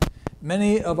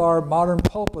 Many of our modern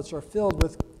pulpits are filled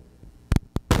with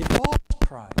a false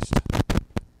Christ,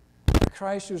 a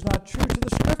Christ who is not true to the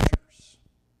Scriptures.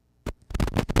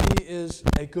 He is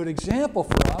a good example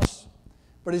for us,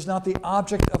 but he's not the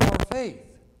object of our faith.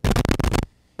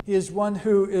 He is one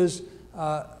who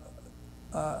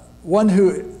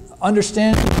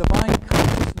understands the divine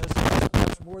consciousness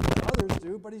much more than others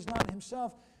do, but he's not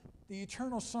himself the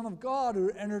eternal Son of God who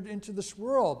entered into this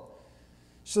world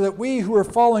so that we who are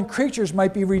fallen creatures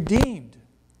might be redeemed.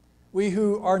 We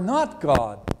who are not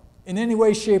God in any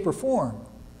way, shape, or form.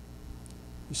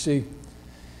 You see, in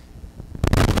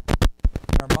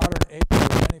our modern age, there are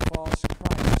many false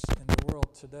Christs in the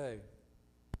world today.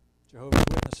 Jehovah's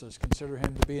Witnesses consider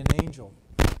him to be an angel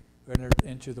who entered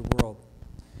into the world.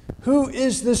 Who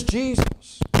is this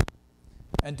Jesus?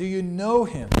 And do you know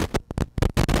him?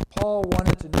 Paul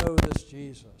wanted to know this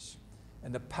Jesus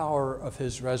and the power of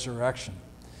his resurrection.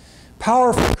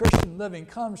 Power for Christian living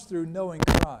comes through knowing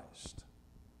Christ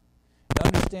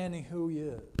and understanding who he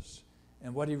is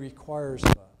and what he requires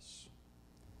of us.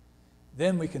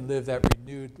 Then we can live that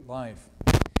renewed life.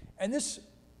 And this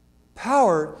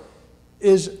power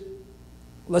is,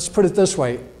 let's put it this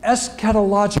way,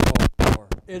 eschatological power.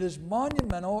 It is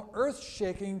monumental,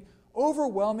 earth-shaking,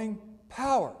 overwhelming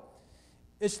power.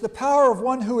 It's the power of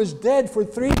one who was dead for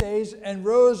 3 days and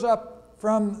rose up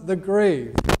from the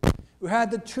grave, who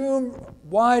had the tomb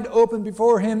wide open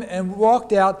before him and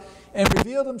walked out and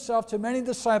revealed himself to many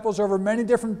disciples over many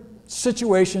different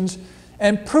situations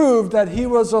and proved that he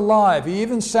was alive. He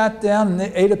even sat down and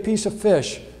ate a piece of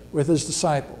fish with his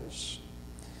disciples.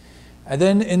 And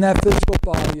then in that physical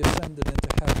body he ascended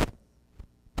into heaven.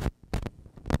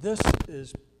 This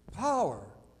is power.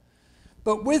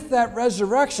 But with that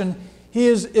resurrection, he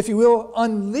is, if you will,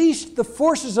 unleashed the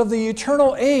forces of the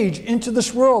eternal age into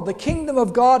this world. The kingdom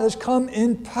of God has come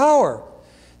in power.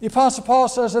 The Apostle Paul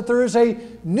says that there is a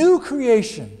new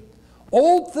creation.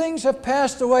 Old things have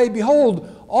passed away.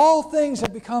 Behold, all things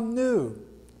have become new.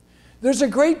 There's a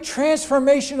great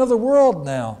transformation of the world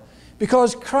now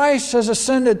because Christ has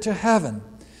ascended to heaven,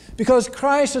 because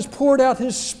Christ has poured out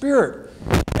His Spirit,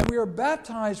 and we are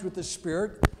baptized with the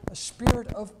Spirit, a spirit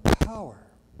of power.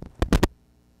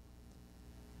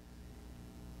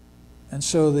 And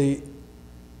so the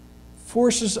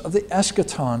forces of the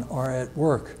eschaton are at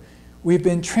work. We've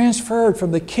been transferred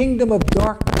from the kingdom of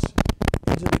darkness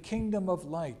into the kingdom of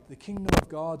light, the kingdom of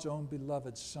God's own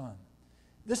beloved Son.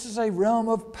 This is a realm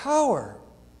of power.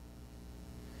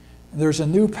 And there's a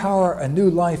new power, a new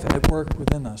life at work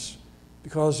within us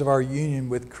because of our union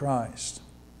with Christ.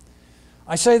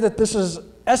 I say that this is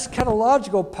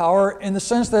eschatological power in the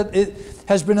sense that it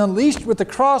has been unleashed with the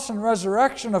cross and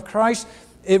resurrection of Christ.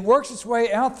 It works its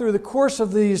way out through the course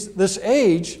of this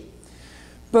age,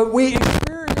 but we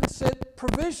experience it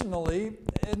provisionally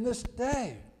in this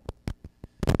day.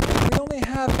 We only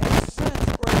have a sense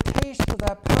or a taste of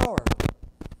that power.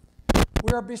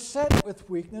 We are beset with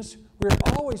weakness. We're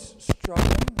always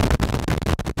struggling.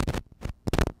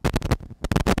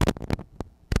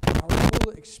 Our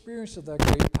full experience of that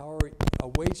great power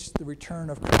awaits the return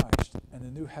of Christ and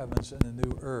the new heavens and the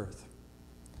new earth.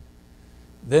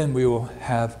 Then we will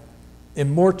have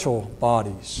immortal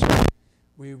bodies.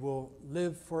 We will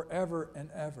live forever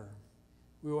and ever.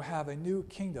 We will have a new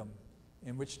kingdom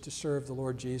in which to serve the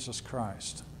Lord Jesus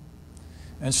Christ.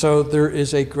 And so there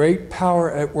is a great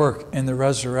power at work in the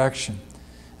resurrection,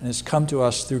 and it's come to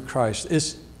us through Christ.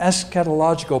 It's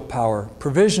eschatological power,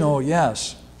 provisional,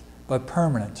 yes, but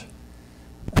permanent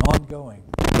and ongoing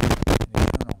and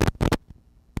eternal.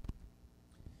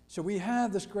 So we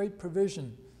have this great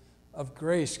provision of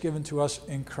grace given to us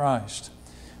in Christ.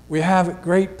 We have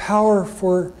great power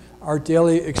for our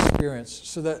daily experience,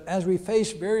 so that as we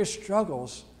face various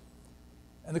struggles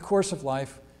in the course of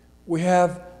life, we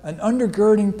have an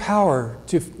undergirding power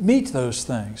to meet those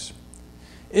things.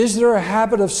 Is there a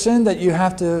habit of sin that you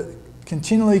have to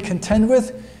continually contend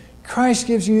with? Christ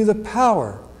gives you the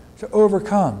power to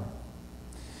overcome.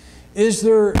 Is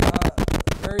there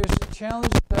various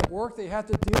challenges at work that you have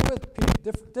to deal with,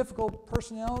 difficult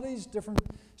personalities, different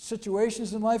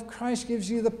situations in life? Christ gives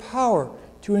you the power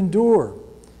to endure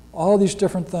all these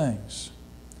different things.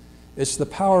 It's the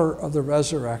power of the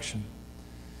resurrection.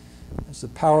 It's the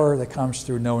power that comes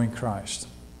through knowing Christ.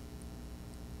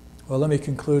 Well, let me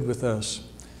conclude with this.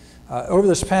 Over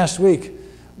this past week,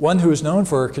 one who is known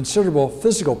for considerable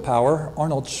physical power,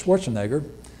 Arnold Schwarzenegger,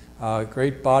 a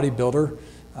great bodybuilder,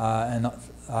 and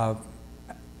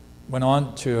went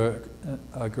on to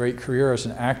a great career as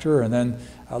an actor and then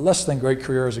a less than great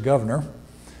career as a governor.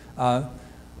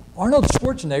 Arnold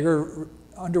Schwarzenegger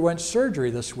underwent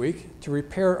surgery this week to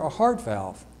repair a heart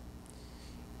valve.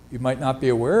 You might not be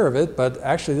aware of it, but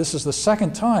actually this is the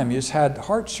second time he's had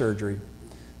heart surgery.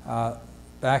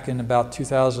 Back in about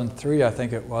 2003, I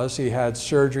think it was, he had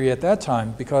surgery at that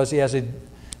time because he has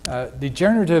a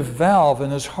degenerative valve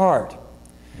in his heart.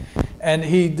 And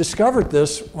he discovered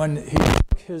this when he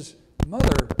took his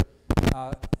mother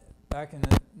back in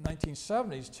the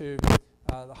 1970s to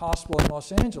the hospital in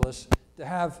Los Angeles to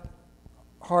have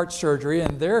heart surgery,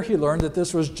 and there he learned that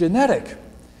this was genetic.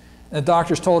 And the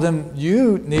doctors told him,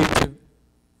 you need to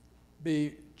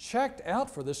be checked out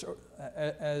for this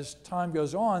as time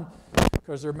goes on,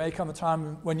 because there may come a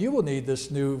time when you will need this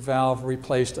new valve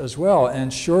replaced as well.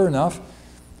 And sure enough,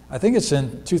 I think it's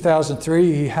in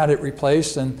 2003 he had it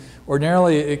replaced, and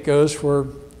ordinarily it goes for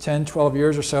 10, 12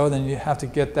 years or so, then you have to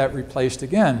get that replaced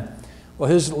again. Well,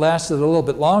 his lasted a little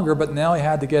bit longer, but now he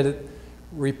had to get it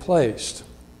replaced.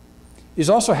 He's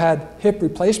also had hip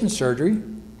replacement surgery.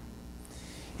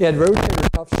 He had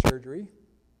rotator cuff surgery.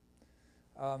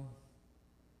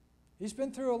 He's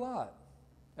been through a lot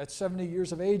at 70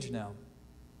 years of age now.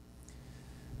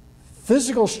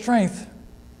 Physical strength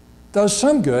does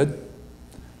some good,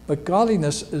 but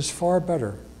godliness is far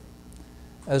better,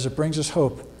 as it brings us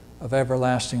hope of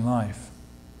everlasting life.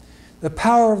 The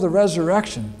power of the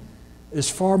resurrection is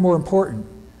far more important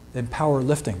than power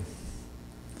lifting.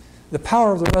 The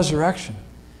power of the resurrection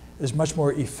is much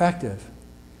more effective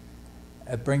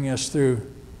at bringing us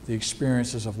through the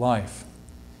experiences of life.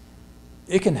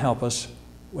 It can help us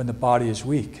when the body is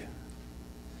weak.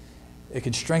 It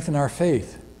can strengthen our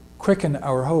faith, quicken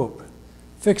our hope,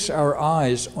 fix our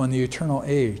eyes on the eternal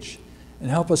age, and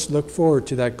help us look forward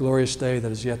to that glorious day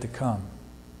that is yet to come.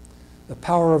 The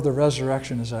power of the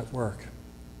resurrection is at work.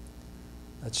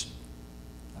 Let's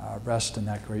rest in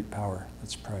that great power.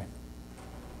 Let's pray.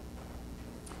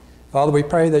 Father, we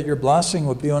pray that your blessing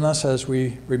would be on us as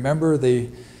we remember the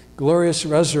glorious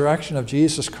resurrection of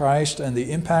Jesus Christ and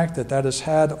the impact that that has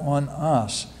had on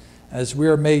us as we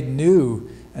are made new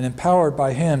and empowered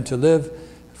by him to live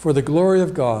for the glory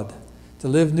of God, to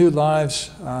live new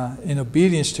lives in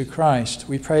obedience to Christ.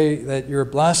 We pray that your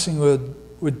blessing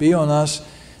would be on us,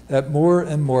 that more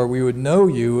and more we would know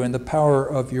you and the power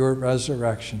of your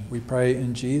resurrection. We pray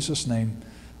in Jesus' name,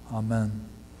 amen.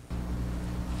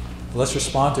 Let's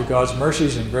respond to God's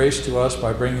mercies and grace to us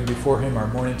by bringing before him our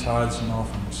morning tithes and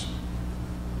offerings.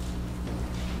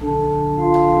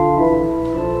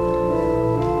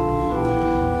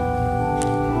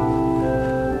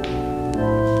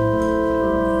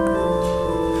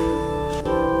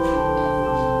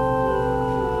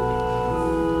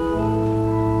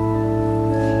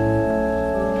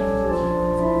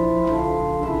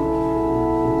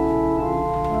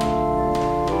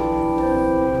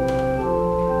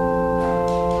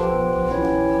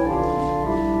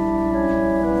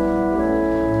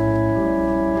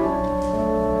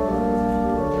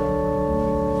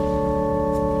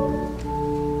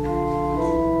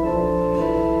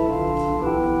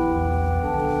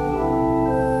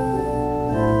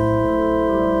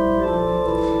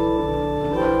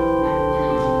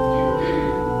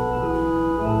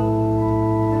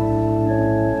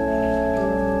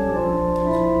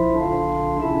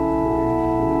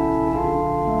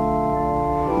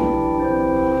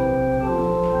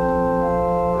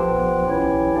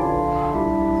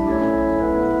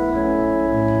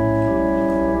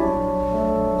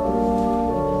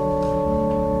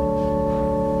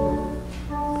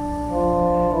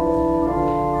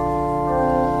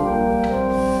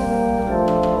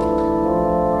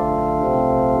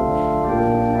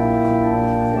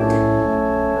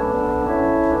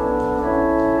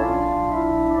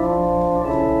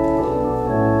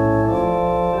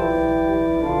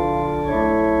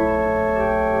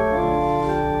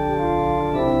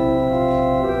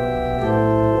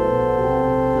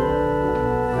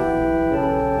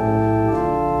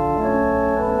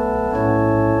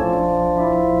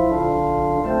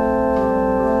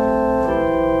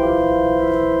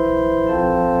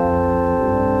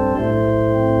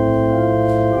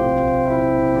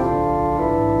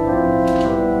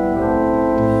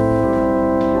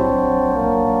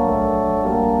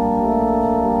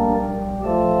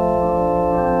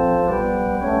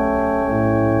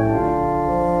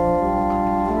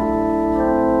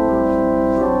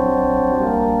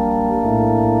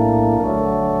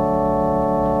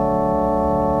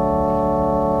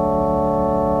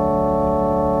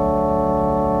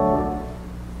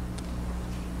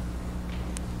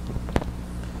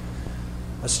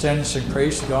 Let's stand and sing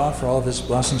praise to God for all of his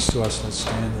blessings to us. Let's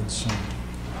stand and sing.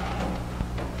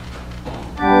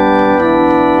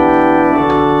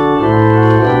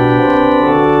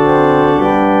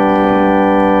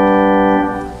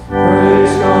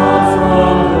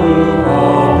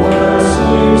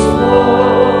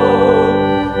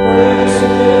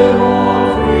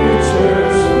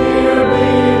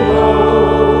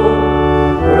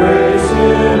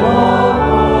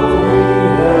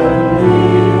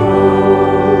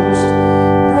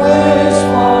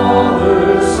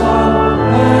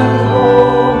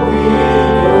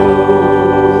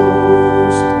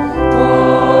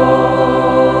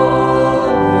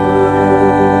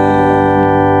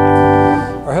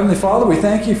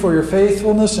 Thank you for your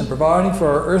faithfulness in providing for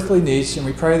our earthly needs, and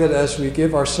we pray that as we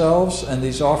give ourselves and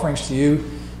these offerings to you,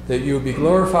 that you would be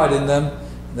glorified in them,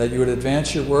 that you would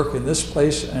advance your work in this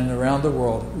place and around the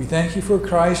world. We thank you for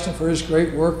Christ and for his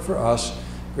great work for us.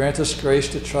 Grant us grace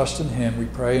to trust in him. We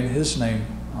pray in his name.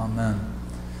 Amen.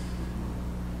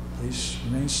 Please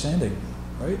remain standing,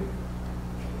 right?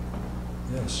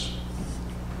 Yes.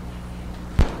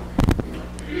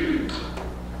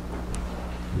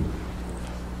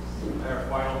 Our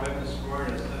final witness this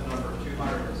morning is hymn number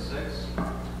 206,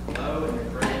 Lo in the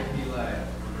Grave He Lay,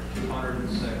 number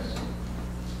 206.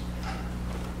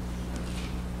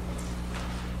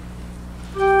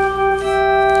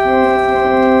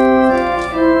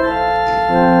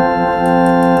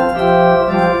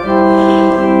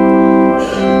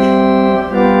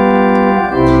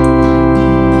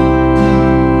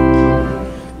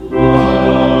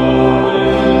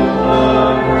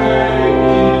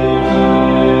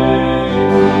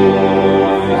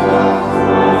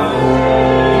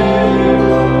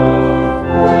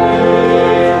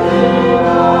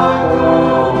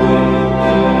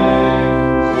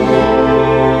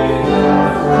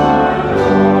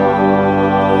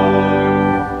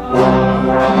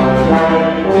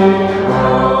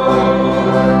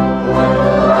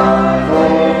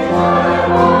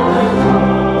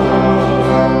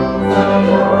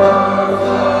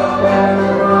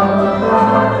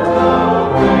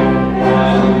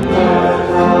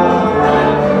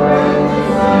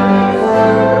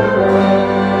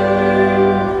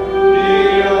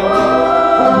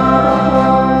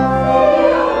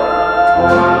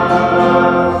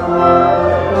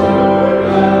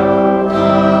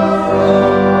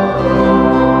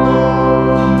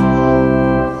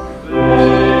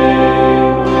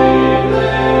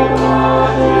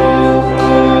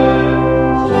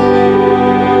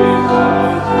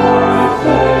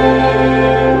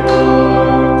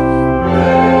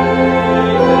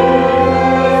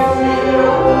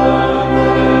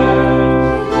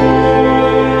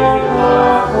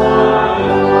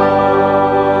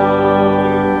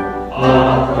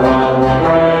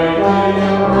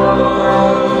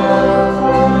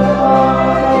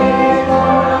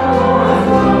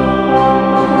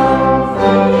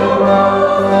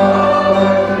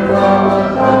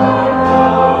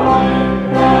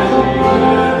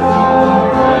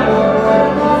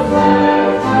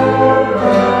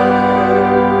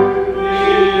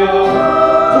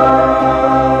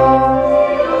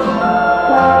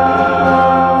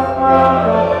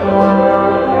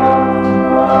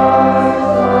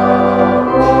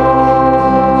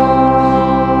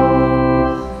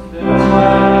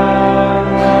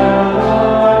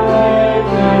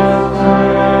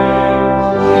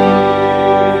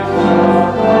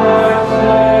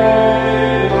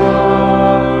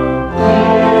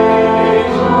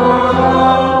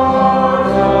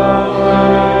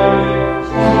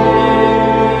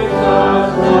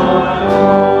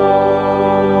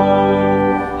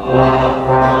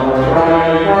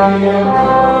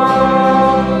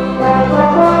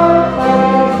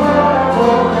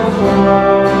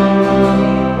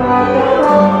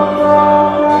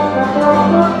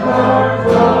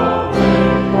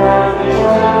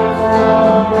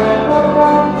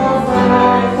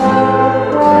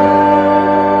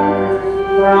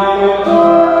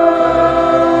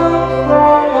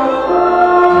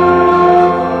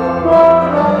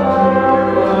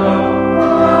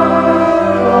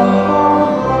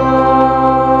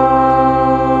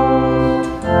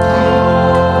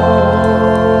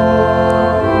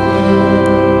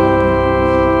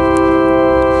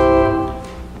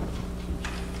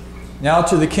 Now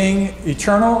to the King,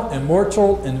 eternal,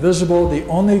 immortal, invisible, the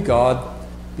only God,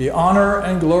 be honor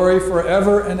and glory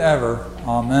forever and ever.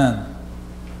 Amen.